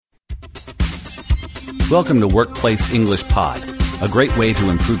Welcome to Workplace English Pod, a great way to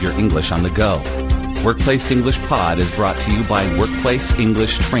improve your English on the go. Workplace English Pod is brought to you by Workplace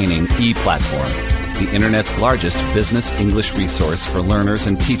English Training e-Platform, the Internet's largest business English resource for learners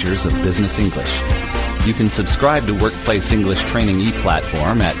and teachers of business English. You can subscribe to Workplace English Training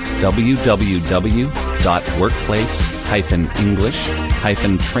e-Platform at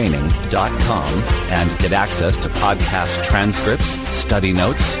www.workplace-english-training.com and get access to podcast transcripts, study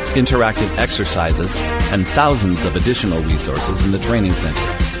notes, interactive exercises, and thousands of additional resources in the Training Center.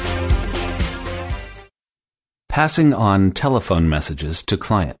 Passing on telephone messages to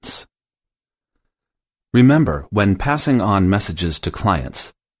clients. Remember, when passing on messages to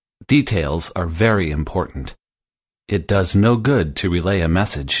clients, details are very important. It does no good to relay a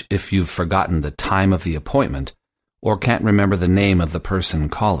message if you've forgotten the time of the appointment or can't remember the name of the person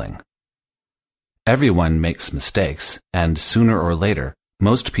calling. Everyone makes mistakes, and sooner or later,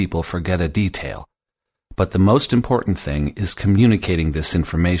 most people forget a detail. But the most important thing is communicating this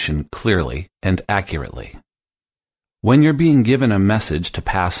information clearly and accurately. When you're being given a message to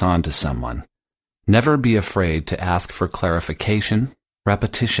pass on to someone, never be afraid to ask for clarification,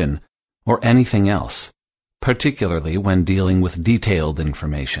 repetition, or anything else, particularly when dealing with detailed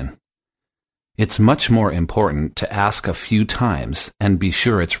information. It's much more important to ask a few times and be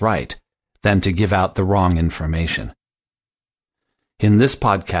sure it's right than to give out the wrong information. In this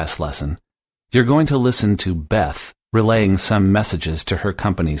podcast lesson, you're going to listen to Beth relaying some messages to her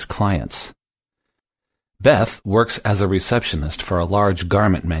company's clients. Beth works as a receptionist for a large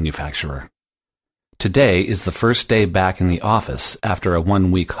garment manufacturer. Today is the first day back in the office after a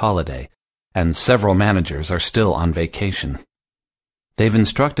one-week holiday, and several managers are still on vacation. They've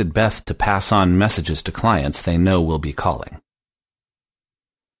instructed Beth to pass on messages to clients they know will be calling.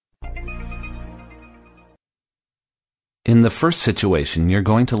 In the first situation, you're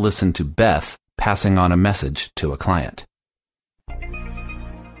going to listen to Beth passing on a message to a client.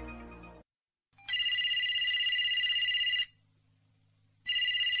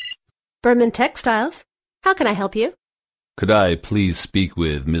 Berman Textiles. How can I help you? Could I please speak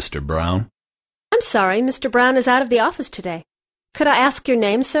with Mr. Brown? I'm sorry, Mr. Brown is out of the office today. Could I ask your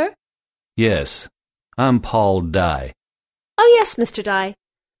name, sir? Yes, I'm Paul Dye. Oh, yes, Mr. Dye.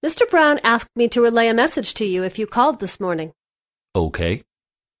 Mr. Brown asked me to relay a message to you if you called this morning. Okay.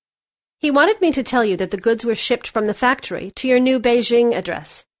 He wanted me to tell you that the goods were shipped from the factory to your new Beijing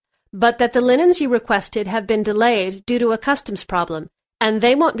address, but that the linens you requested have been delayed due to a customs problem, and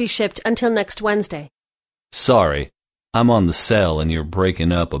they won't be shipped until next Wednesday. Sorry, I'm on the cell and you're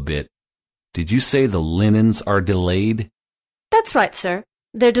breaking up a bit. Did you say the linens are delayed? That's right, sir.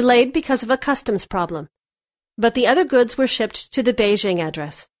 They're delayed because of a customs problem. But the other goods were shipped to the Beijing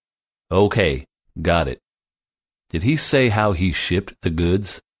address. Okay, got it. Did he say how he shipped the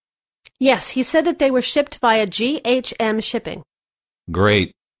goods? Yes, he said that they were shipped via GHM shipping.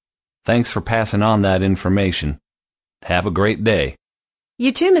 Great. Thanks for passing on that information. Have a great day.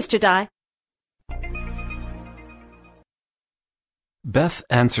 You too, Mr. Dye. Beth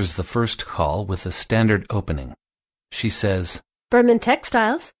answers the first call with a standard opening. She says, Berman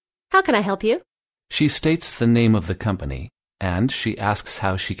Textiles. How can I help you? She states the name of the company, and she asks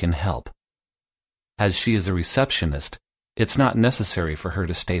how she can help. As she is a receptionist, it's not necessary for her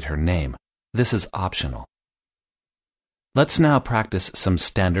to state her name. This is optional. Let's now practice some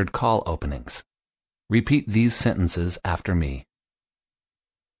standard call openings. Repeat these sentences after me.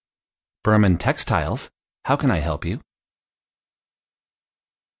 Berman Textiles, how can I help you?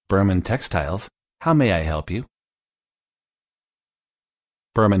 Berman Textiles, how may I help you?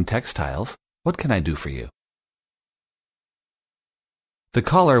 Berman Textiles, what can I do for you? The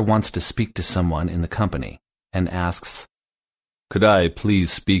caller wants to speak to someone in the company and asks, Could I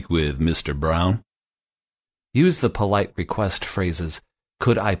please speak with Mr. Brown? Use the polite request phrases,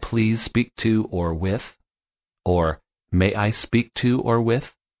 Could I please speak to or with? Or, May I speak to or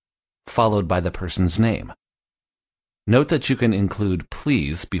with? Followed by the person's name. Note that you can include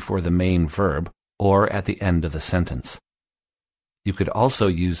please before the main verb or at the end of the sentence. You could also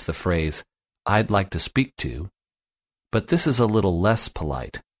use the phrase, I'd like to speak to, but this is a little less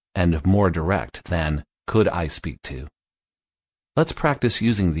polite and more direct than could I speak to. Let's practice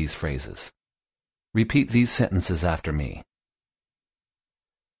using these phrases. Repeat these sentences after me.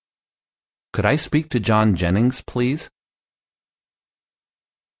 Could I speak to John Jennings, please?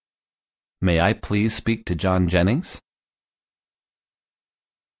 May I please speak to John Jennings?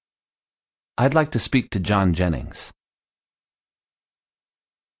 I'd like to speak to John Jennings.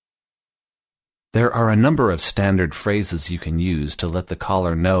 There are a number of standard phrases you can use to let the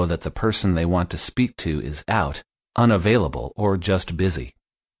caller know that the person they want to speak to is out, unavailable, or just busy.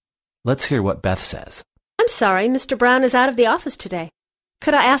 Let's hear what Beth says. sorry, Mr. Brown is out of the office today.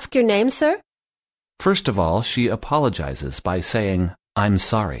 Could I ask your name, sir? First of all, she apologizes by saying, "I'm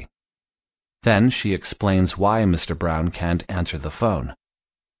sorry." Then she explains why Mr. Brown can't answer the phone.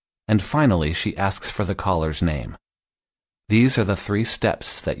 And finally, she asks for the caller's name. These are the 3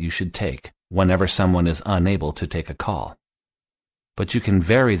 steps that you should take whenever someone is unable to take a call. But you can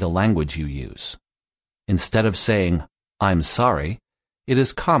vary the language you use. Instead of saying, "I'm sorry," it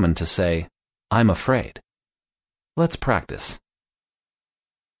is common to say, "I'm afraid." Let's practice.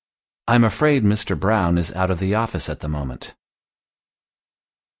 I'm afraid Mr. Brown is out of the office at the moment.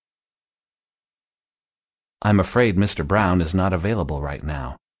 I'm afraid Mr. Brown is not available right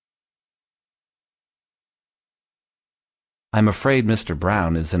now. I'm afraid Mr.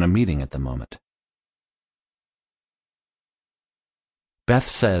 Brown is in a meeting at the moment. Beth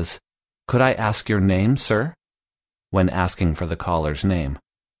says, "Could I ask your name, sir?" when asking for the caller's name.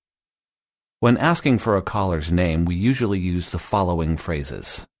 When asking for a caller's name, we usually use the following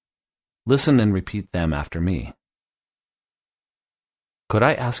phrases. Listen and repeat them after me. Could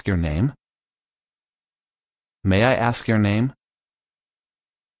I ask your name? May I ask your name?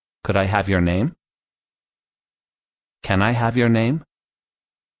 Could I have your name? Can I have your name?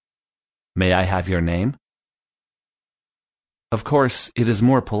 May I have your name? Of course, it is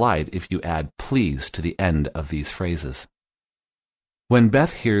more polite if you add please to the end of these phrases. When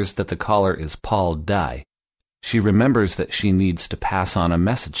Beth hears that the caller is Paul Dye, she remembers that she needs to pass on a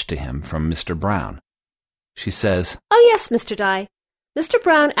message to him from Mr. Brown. She says, "Oh yes, Mr. Dye. Mr.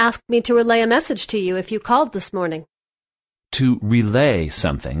 Brown asked me to relay a message to you if you called this morning." To relay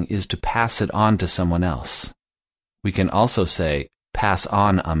something is to pass it on to someone else. We can also say pass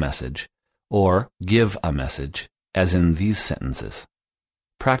on a message or give a message, as in these sentences.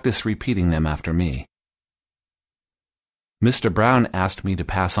 Practice repeating them after me. Mr. Brown asked me to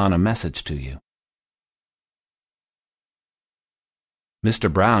pass on a message to you.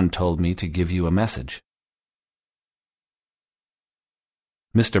 Mr. Brown told me to give you a message.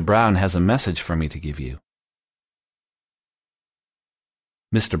 Mr. Brown has a message for me to give you.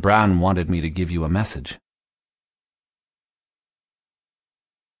 Mr. Brown wanted me to give you a message.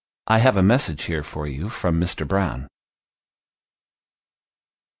 I have a message here for you from Mr. Brown.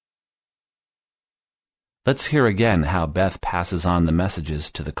 Let's hear again how Beth passes on the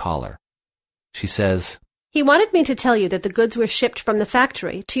messages to the caller. She says, "He wanted me to tell you that the goods were shipped from the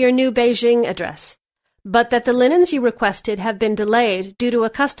factory to your new Beijing address, but that the linens you requested have been delayed due to a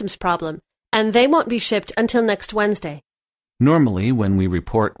customs problem, and they won't be shipped until next Wednesday." Normally, when we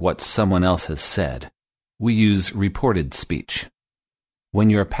report what someone else has said, we use reported speech. When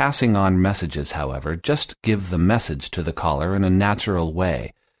you're passing on messages, however, just give the message to the caller in a natural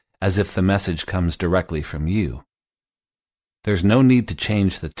way, as if the message comes directly from you. There's no need to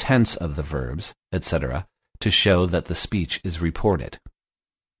change the tense of the verbs, etc., to show that the speech is reported.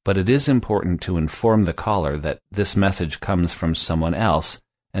 But it is important to inform the caller that this message comes from someone else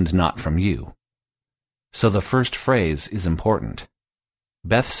and not from you. So the first phrase is important.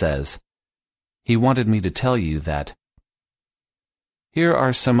 Beth says, "He wanted me to tell you that." Here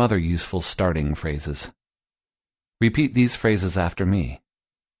are some other useful starting phrases. Repeat these phrases after me.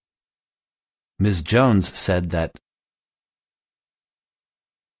 Ms. Jones said that.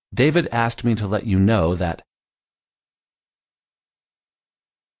 David asked me to let you know that.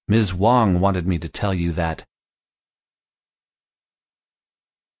 Ms. Wong wanted me to tell you that.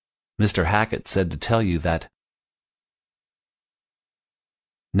 Mr. Hackett said to tell you that.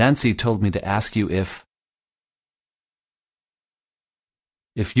 Nancy told me to ask you if.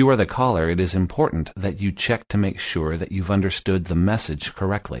 If you are the caller, it is important that you check to make sure that you've understood the message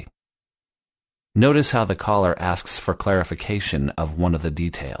correctly. Notice how the caller asks for clarification of one of the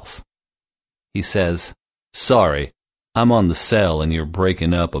details. He says, "Sorry, I'm on the cell and you're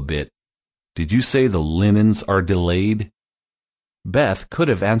breaking up a bit. Did you say the linens are delayed?" Beth could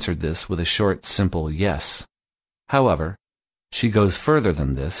have answered this with a short, simple yes. However, she goes further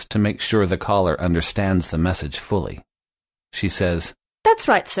than this to make sure the caller understands the message fully. She says, "That's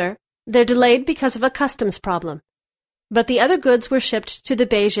right, sir. They're delayed because of a customs problem. But the other goods were shipped to the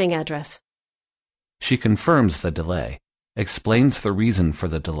Beijing address." She confirms the delay, explains the reason for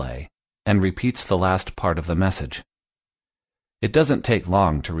the delay, and repeats the last part of the message. It doesn't take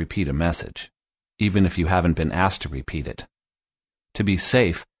long to repeat a message, even if you haven't been asked to repeat it. To be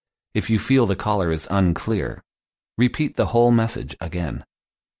safe, if you feel the caller is unclear, repeat the whole message again.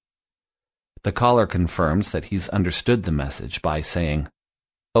 The caller confirms that he's understood the message by saying,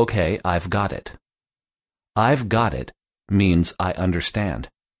 "Okay, I've got it." "I've got it" means I understand.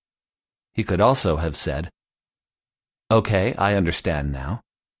 He could also have said, "Okay, I understand now."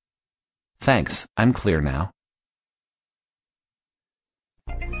 Thanks, I'm clear now.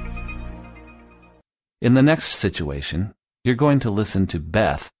 In the next situation, you're going to listen to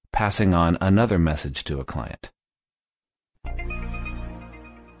Beth passing on another message to a client.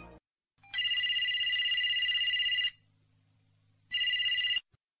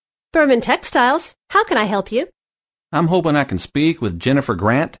 Berman Textiles, how can I help you? I'm hoping I can speak with Jennifer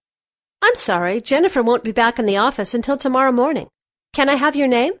Grant. I'm sorry, Jennifer won't be back in the office until tomorrow morning. Can I have your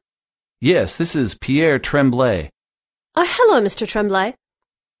name? Yes, this is Pierre Tremblay. Oh, hello, Mr. Tremblay.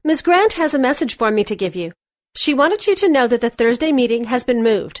 Ms. Grant has a message for me to give you. She wanted you to know that the Thursday meeting has been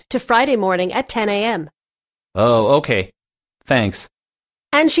moved to Friday morning at 10 a.m. Oh, okay. Thanks.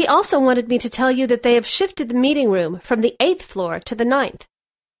 And she also wanted me to tell you that they have shifted the meeting room from the 8th floor to the 9th.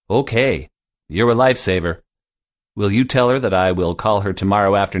 Okay. You're a lifesaver. Will you tell her that I will call her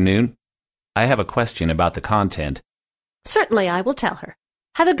tomorrow afternoon? I have a question about the content. Certainly, I will tell her.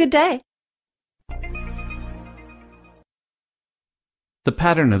 Have a good day. The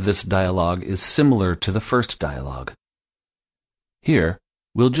pattern of this dialogue is similar to the first dialogue. Here,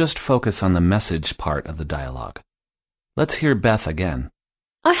 we'll just focus on the message part of the dialogue. Let's hear Beth again.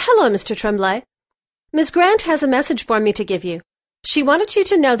 Oh, hello, Mr. Tremblay. Ms. Grant has a message for me to give you. She wanted you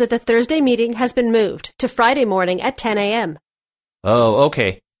to know that the Thursday meeting has been moved to Friday morning at 10 a.m. Oh,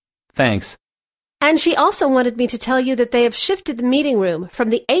 okay. Thanks. And she also wanted me to tell you that they have shifted the meeting room from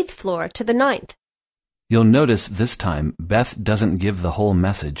the 8th floor to the 9th. You'll notice this time Beth doesn't give the whole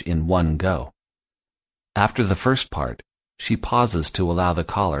message in one go. After the first part, she pauses to allow the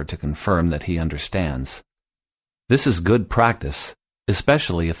caller to confirm that he understands. This is good practice,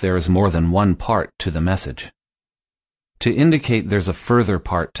 especially if there is more than one part to the message. To indicate there's a further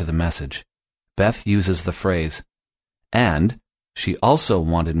part to the message, Beth uses the phrase, "And she also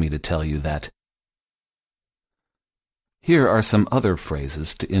wanted me to tell you that." Here are some other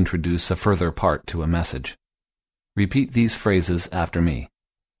phrases to introduce a further part to a message. Repeat these phrases after me.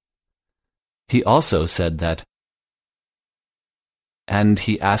 He also said that. And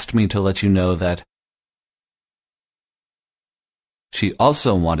he asked me to let you know that. She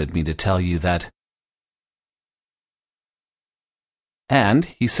also wanted me to tell you that. And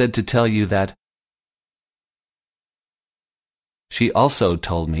he said to tell you that. She also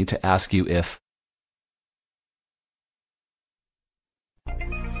told me to ask you if.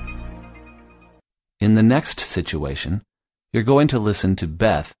 In the next situation, you're going to listen to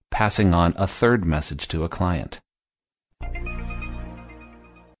Beth passing on a third message to a client.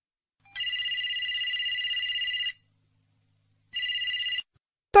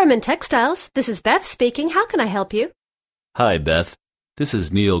 Berman Textiles, this is Beth speaking. How can I help you? Hi, Beth. This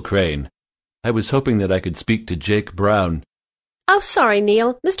is Neil Crane. I was hoping that I could speak to Jake Brown. Oh, sorry,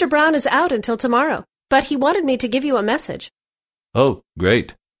 Neil. Mr. Brown is out until tomorrow, but he wanted me to give you a message. Oh,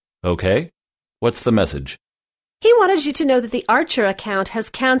 great. Okay. What's the message? He wanted you to know that the Archer account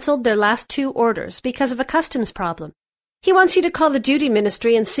has canceled their last 2 orders because of a customs problem. He wants you to call the duty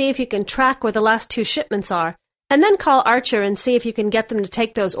ministry and see if you can track where the last 2 shipments are, and then call Archer and see if you can get them to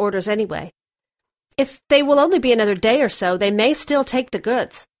take those orders anyway. If they will only be another day or so, they may still take the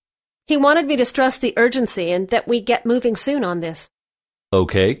goods. He wanted me to stress the urgency and that we get moving soon on this.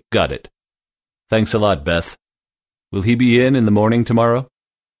 Okay, got it. Thanks a lot, Beth. Will he be in the morning tomorrow?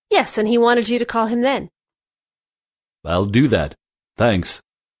 Yes, and he wanted you to call him then. I'll do that. Thanks.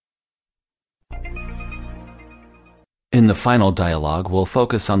 In the final dialogue, we'll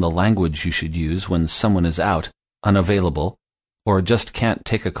focus on the language you should use when someone is out, unavailable, or just can't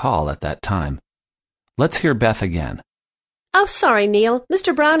take a call at that time. Let's hear Beth again. Oh, sorry, Neil.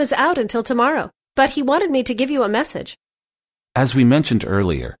 Mr. Brown is out until tomorrow, but he wanted me to give you a message. As we mentioned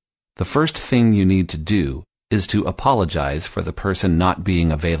earlier, the first thing you need to do is to apologize for the person not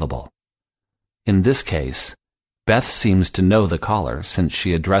being available. In this case, Beth seems to know the caller since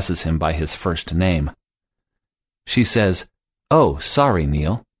she addresses him by his first name. She says, "Oh, sorry,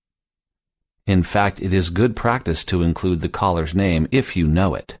 Neil." In fact, it is good practice to include the caller's name if you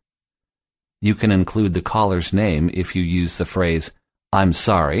know it. You can include the caller's name if you use the phrase, "I'm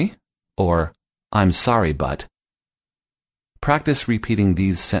sorry," or "I'm sorry, but." Practice repeating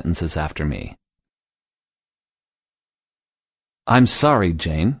these sentences after me. I'm sorry,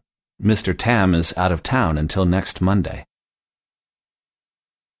 Jane. Mr. Tam is out of town until next Monday.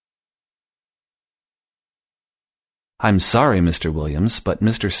 I'm sorry, Mr. Williams, but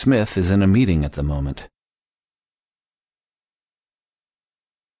Mr. Smith is in a meeting at the moment.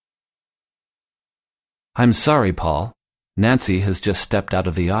 I'm sorry, Paul. Nancy has just stepped out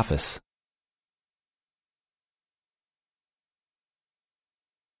of the office.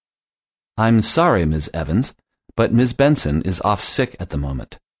 I'm sorry, Ms. Evans, but Ms. Benson is off sick at the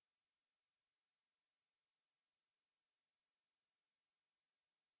moment.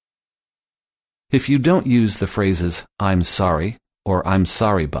 If you don't use the phrases "I'm sorry" or "I'm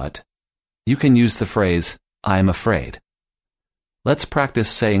sorry but," you can use the phrase "I'm afraid." Let's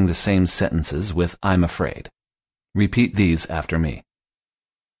practice saying the same sentences with "I'm afraid." Repeat these after me.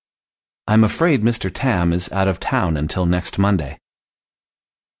 I'm afraid Mr. Tam is out of town until next Monday.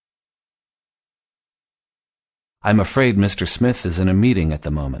 I'm afraid Mr. Smith is in a meeting at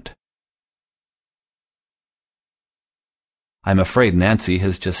the moment. I'm afraid Nancy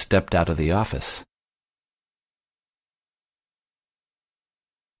has just stepped out of the office.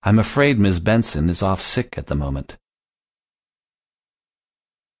 I'm afraid Ms. Benson is off sick at the moment.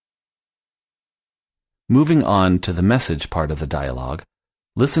 Moving on to the message part of the dialogue,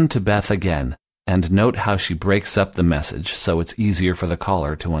 listen to Beth again and note how she breaks up the message so it's easier for the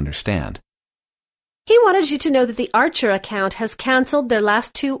caller to understand. He wanted you to know that the Archer account has canceled their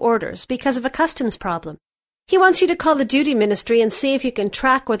last 2 orders because of a customs problem. He wants you to call the duty ministry and see if you can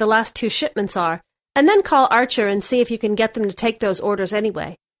track where the last 2 shipments are, and then call Archer and see if you can get them to take those orders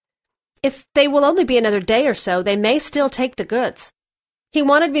anyway. If they will only be another day or so, they may still take the goods. He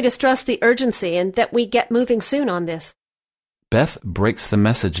wanted me to stress the urgency and that we get moving soon on this. Beth breaks the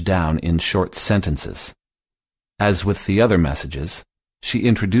message down in short sentences. As with the other messages, she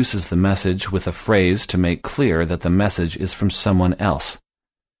introduces the message with a phrase to make clear that the message is from someone else.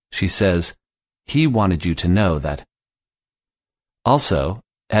 She says, "He wanted you to know that." Also,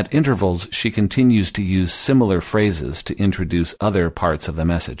 at intervals, she continues to use similar phrases to introduce other parts of the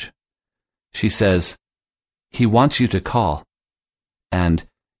message. She says, "He wants you to call," and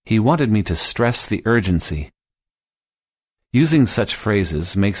 "He wanted me to stress the urgency." Using such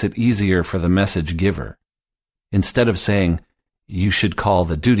phrases makes it easier for the message giver. Instead of saying, "You should call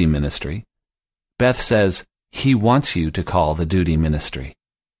the duty ministry," Beth says, "He wants you to call the duty ministry."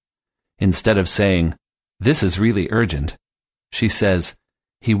 Instead of saying, "This is really urgent," she says,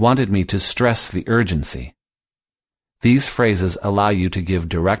 "He wanted me to stress the urgency." These phrases allow you to give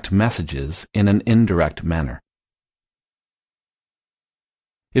direct messages in an indirect manner.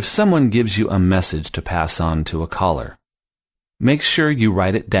 If someone gives you a message to pass on to a caller, make sure you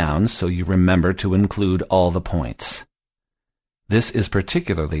write it down so you remember to include all the points. This is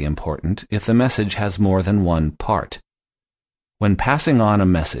particularly important if the message has more than one part. When passing on a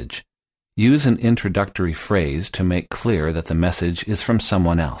message, use an introductory phrase to make clear that the message is from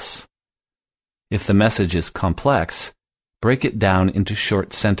someone else. If the message is complex, break it down into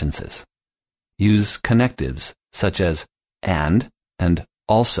short sentences. Use connectives such as and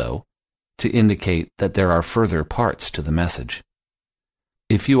also to indicate that there are further parts to the message.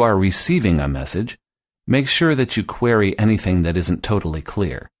 If you are receiving a message, make sure that you query anything that isn't totally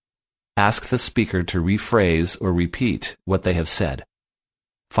clear. Ask the speaker to rephrase or repeat what they have said.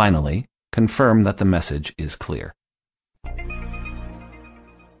 Finally, confirm that the message is clear.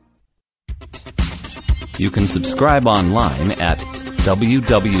 You can subscribe online at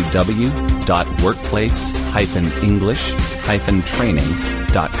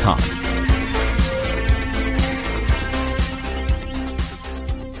www.workplace-english-training.com.